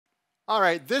All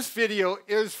right, this video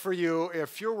is for you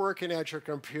if you're working at your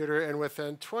computer and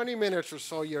within 20 minutes or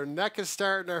so your neck is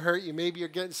starting to hurt, maybe you're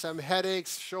getting some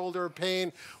headaches, shoulder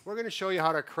pain. We're going to show you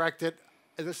how to correct it.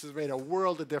 And this has made a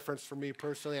world of difference for me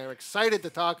personally. I'm excited to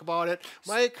talk about it.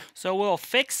 Mike? So we'll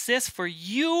fix this for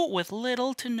you with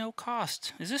little to no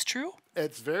cost. Is this true?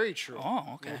 It's very true.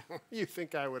 Oh, okay. You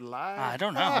think I would lie? I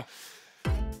don't know.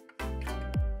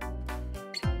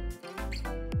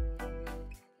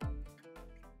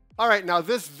 All right, now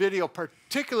this video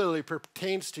particularly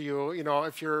pertains to you,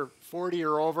 if you're 40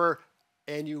 or over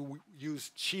and you use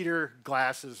cheater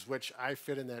glasses, which I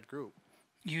fit in that group.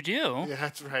 You do? Yeah,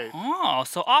 that's right. Oh,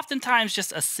 so oftentimes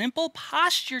just a simple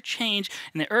posture change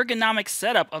in the ergonomic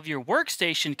setup of your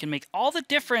workstation can make all the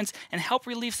difference and help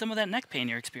relieve some of that neck pain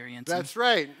you're experiencing. That's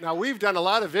right. Now, we've done a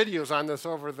lot of videos on this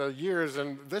over the years,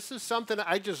 and this is something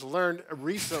I just learned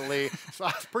recently, so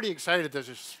I was pretty excited to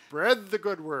just spread the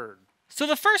good word. So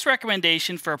the first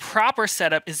recommendation for a proper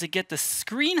setup is to get the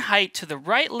screen height to the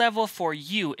right level for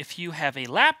you. If you have a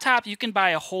laptop, you can buy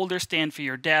a holder stand for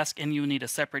your desk and you need a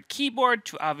separate keyboard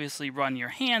to obviously run your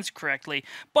hands correctly.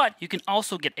 But you can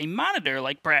also get a monitor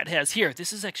like Brad has here.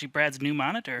 This is actually Brad's new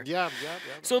monitor. Yeah.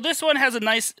 So this one has a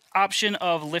nice option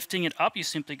of lifting it up. You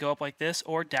simply go up like this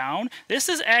or down. This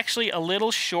is actually a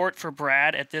little short for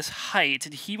Brad at this height.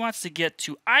 He wants to get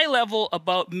to eye level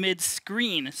about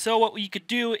mid-screen. So what you could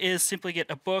do is simply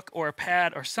get a book or a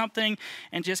pad or something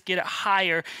and just get it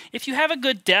higher. If you have a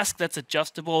good desk that's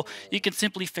adjustable, you can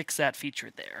simply fix that feature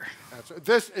there.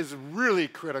 This is really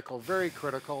critical, very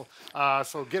critical.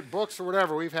 So get books or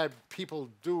whatever. We've had people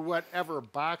do whatever,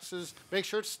 boxes. Make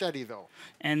sure it's steady, though.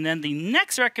 And then the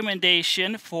next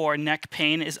recommendation for neck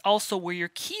pain is also where your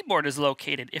keyboard is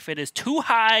located. If it is too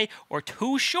high or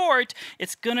too short,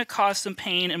 it's going to cause some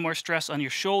pain and more stress on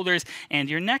your shoulders and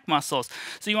your neck muscles.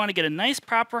 So you want to get a nice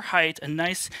proper height, a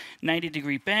nice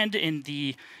 90-degree bend in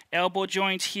the elbow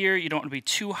joint here. You don't want to be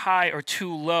too high or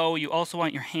too low. You also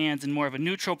want your hands in more of a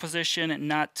neutral position and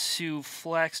not too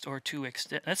flexed or too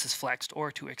extended. This is flexed or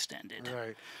too extended.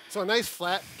 Right. So a nice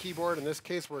flat keyboard in this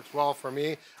case works well for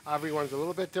me. Everyone's a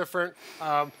little bit different.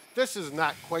 This is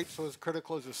not quite so as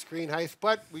critical as the screen height,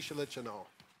 but we should let you know.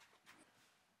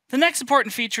 The next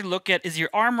important feature to look at is your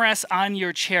armrest on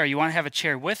your chair. You want to have a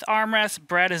chair with armrest.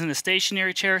 Brad is in a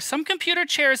stationary chair. Some computer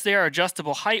chairs, they are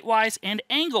adjustable height-wise and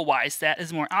angle-wise. That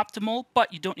is more optimal,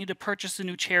 but you don't need to purchase a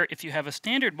new chair if you have a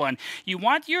standard one. You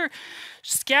want your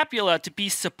scapula to be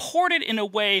supported in a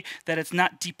way that it's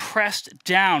not depressed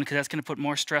down, because that's going to put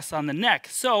more stress on the neck.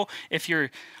 So if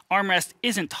your armrest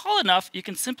isn't tall enough, you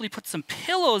can simply put some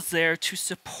pillows there to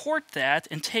support that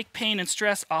and take pain and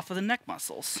stress off of the neck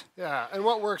muscles. Yeah, and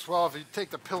what works well, if you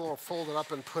take the pillow, fold it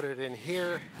up and put it in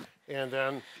here, and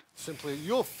then simply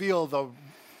you'll feel the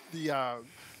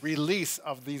release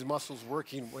of these muscles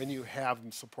working when you have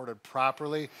them supported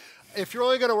properly. If you're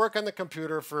only going to work on the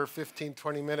computer for 15,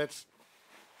 20 minutes,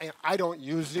 and I don't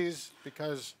use these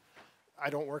because I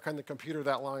don't work on the computer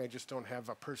that long. I just don't have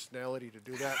a personality to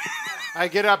do that. I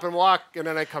get up and walk, and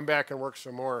then I come back and work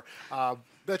some more.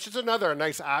 That's just another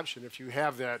nice option if you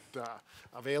have that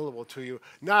available to you.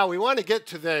 Now, we want to get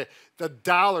to the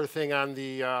dollar thing on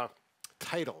the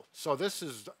title. So this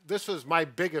is my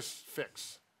biggest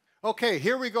fix. Okay,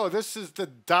 here we go. This is the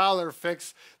dollar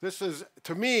fix. This is,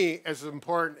 to me, as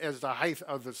important as the height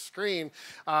of the screen.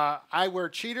 I wear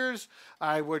cheaters.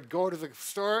 I would go to the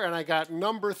store, and I got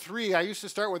number 3. I used to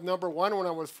start with number 1 when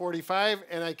I was 45,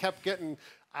 and I kept getting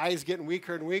eyes getting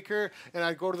weaker and weaker. And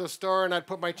I'd go to the store, and I'd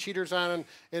put my cheaters on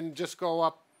and just go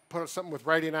up, put something with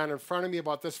writing on in front of me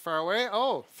about this far away.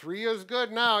 Oh, 3 is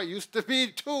good now. It used to be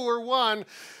 2 or 1.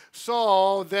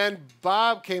 So then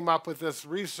Bob came up with this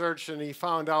research, and he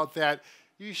found out that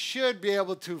you should be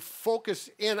able to focus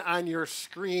in on your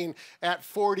screen at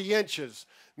 40 inches.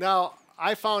 Now,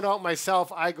 I found out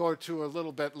myself, I go to a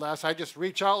little bit less. I just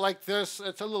reach out like this.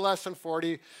 It's a little less than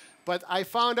 40. But I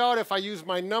found out if I use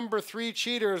my number 3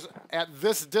 cheaters at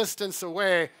this distance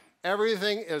away,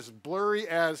 everything is blurry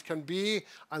as can be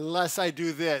unless I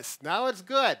do this. Now it's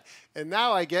good. And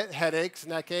now I get headaches,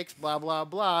 neck aches, blah, blah,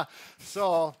 blah.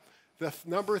 So the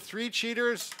number 3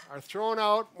 cheaters are thrown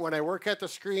out when I work at the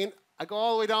screen. I go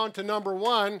all the way down to number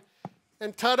 1,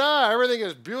 and ta-da, everything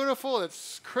is beautiful.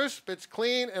 It's crisp, it's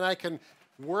clean, and I can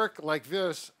work like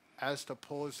this as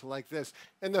opposed to like this.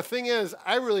 And the thing is,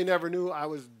 I really never knew I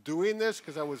was doing this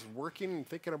because I was working and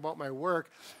thinking about my work.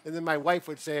 And then my wife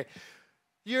would say,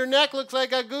 "Your neck looks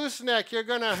like a gooseneck. You're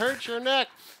going to hurt your neck."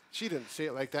 She didn't say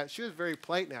it like that. She was very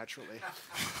polite naturally.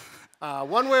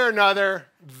 One way or another,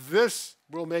 this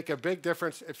will make a big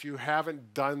difference if you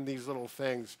haven't done these little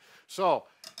things. So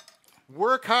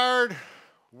work hard,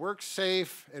 work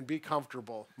safe, and be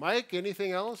comfortable. Mike,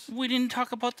 anything else? We didn't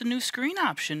talk about the new screen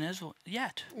option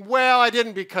yet. Well, I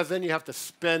didn't because then you have to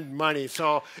spend money.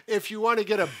 So if you want to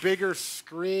get a bigger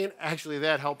screen, actually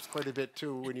that helps quite a bit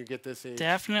too when you get this age.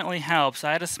 Definitely helps.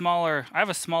 I have a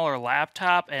smaller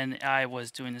laptop, and I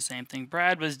was doing the same thing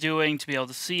Brad was doing to be able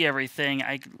to see everything.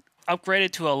 I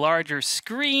upgraded to a larger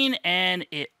screen, and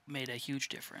it made a huge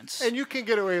difference. And you can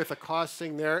get away with the cost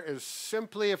thing there is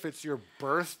simply if it's your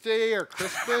birthday or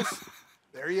Christmas,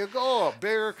 there you go, a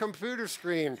bigger computer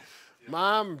screen.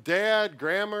 Mom, dad,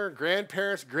 grandma,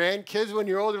 grandparents, grandkids, when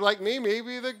you're older like me,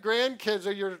 maybe the grandkids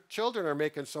or your children are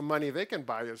making some money. They can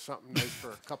buy you something nice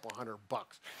for a couple $100.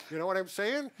 You know what I'm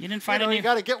saying? You didn't find any... You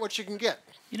got to get what you can get.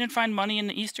 You didn't find money in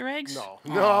the Easter eggs? No.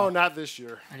 No, not this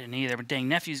year. I didn't either, but dang,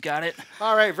 nephew's got it.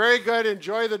 All right, very good.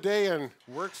 Enjoy the day and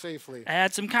work safely.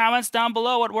 Add some comments down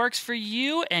below what works for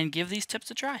you and give these tips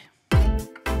a try.